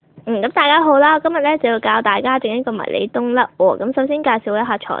咁大家好啦，今日咧就要教大家整一個迷你冬甩喎。咁首先介紹一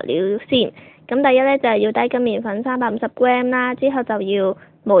下材料先。咁第一咧就係要低筋麵粉350g啦，之後就要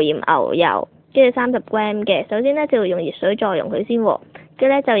無鹽牛油，跟住30g嘅。首先咧就要用熱水再溶佢先喎，跟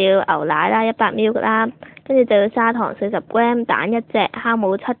住咧就要牛奶啦100ml 啦，跟住就要砂糖40g，蛋1隻，酵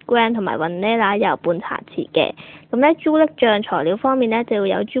母7g，同埋雲呢拿油半茶匙嘅。咁咧朱古力醬材料方面咧就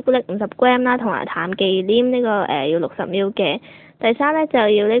要有朱古力50g啦，同埋淡忌廉呢個要60ml嘅。第三咧就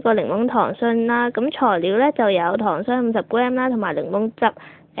要呢個檸檬糖霜啦，咁材料咧就有糖霜50g啦，同埋檸檬汁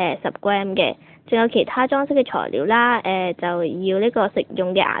10g嘅，仲有其他裝飾嘅材料啦，就要呢個食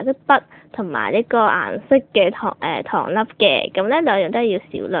用嘅顏色筆同埋呢個顏色嘅糖粒嘅，咁咧兩樣都係要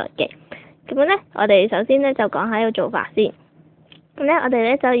少量嘅。咁咧我哋首先咧就講下呢個做法先。咁咧我哋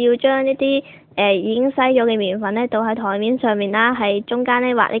咧就要將呢啲已經篩咗嘅麵粉咧倒喺台面上面啦，喺中間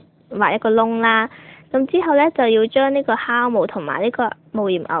咧畫一個窿啦。咁之後咧就要將呢個酵母同埋呢個無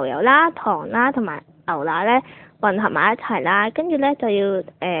鹽牛油啦、糖啦同埋牛奶咧混合埋一齊啦，跟住咧就要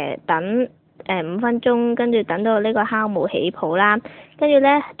等5分鐘，跟住等到呢個酵母起泡啦，跟住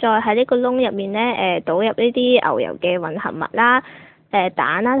咧再喺呢個窿入面咧倒入呢啲牛油嘅混合物啦、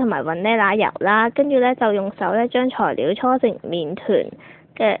蛋啦同埋雲呢拿油啦，跟住咧就用手咧將材料搓成麵團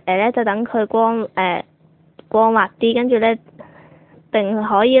嘅咧就等佢光滑啲，跟住咧並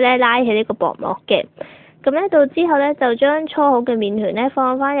可以咧拉起呢個薄膜嘅。咁咧到之後咧就將搓好嘅麵團咧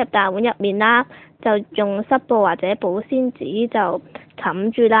放返入大碗入面啦，就用濕布或者保鮮紙就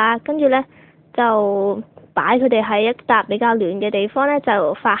冚住啦，跟住咧就擺佢哋喺一笪比較暖嘅地方咧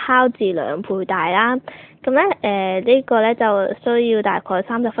就發酵至2倍大啦。咁咧呢個咧就需要大概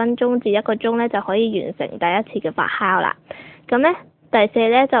30分鐘至1個鐘咧就可以完成第一次嘅發酵啦。咁咧第四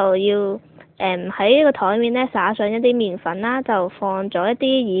咧就要喺呢個台面咧灑上一啲麵粉啦，就放咗一啲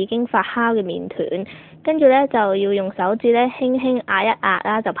已經發酵嘅麵團，跟住咧就要用手指咧輕輕壓一壓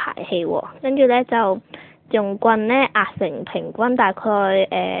啦，就排氣喎。跟住咧就用棍咧壓成平均大概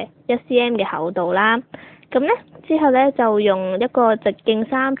1cm 嘅厚度啦。咁咧之後咧就用一個直徑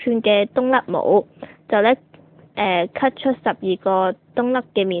3寸嘅冬甩模，就咧cut 出12個冬甩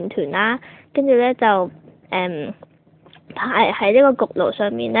嘅麵團啦。跟住咧就排喺呢個焗爐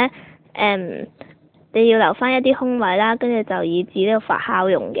上面咧。你要留返一啲空位啦，跟住就以至呢個發酵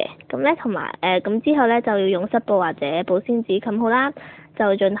用嘅。咁咧同埋咁之後咧就要用濕布或者保鮮紙冚好啦，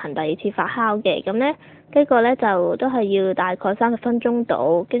就進行第二次發酵嘅。咁咧呢個咧就都係要大概30分鐘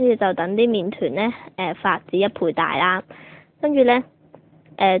到，跟住就等啲麵團咧發至1倍大啦。跟住咧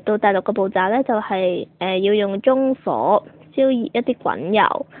到第6個步驟咧就係要用中火燒熱一啲滾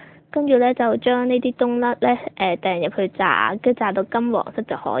油。跟住咧就將呢啲冬甩咧掟入去炸，跟住炸到金黃色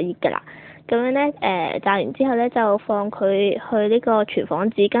就可以㗎啦。咁樣咧炸完之後咧就放佢去呢個廚房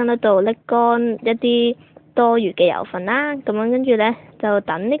紙巾嗰度瀝乾一啲多餘嘅油份啦。咁樣跟住咧就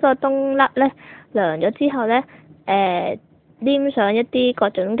等呢個冬甩咧涼咗之後咧黏上一啲各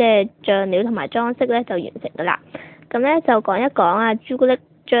種嘅醬料同埋裝飾咧就完成㗎啦。咁咧就講一講啊朱古力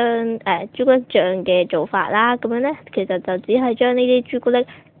醬嘅做法啦。咁樣咧其實就只係將呢啲朱古力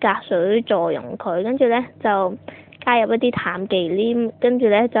隔水助溶佢，跟住咧就加入一啲淡忌廉，跟住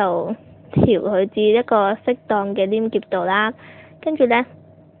咧就調佢至一個適當嘅黏結度啦。跟住咧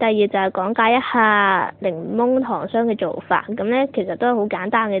第二就係講解一下檸檬糖霜嘅做法。咁咧其實都係好簡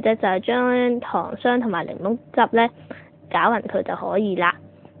單嘅啫，就係將糖霜同埋檸檬汁咧攪勻佢就可以啦。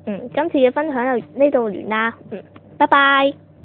今次嘅分享就呢度完啦。拜拜。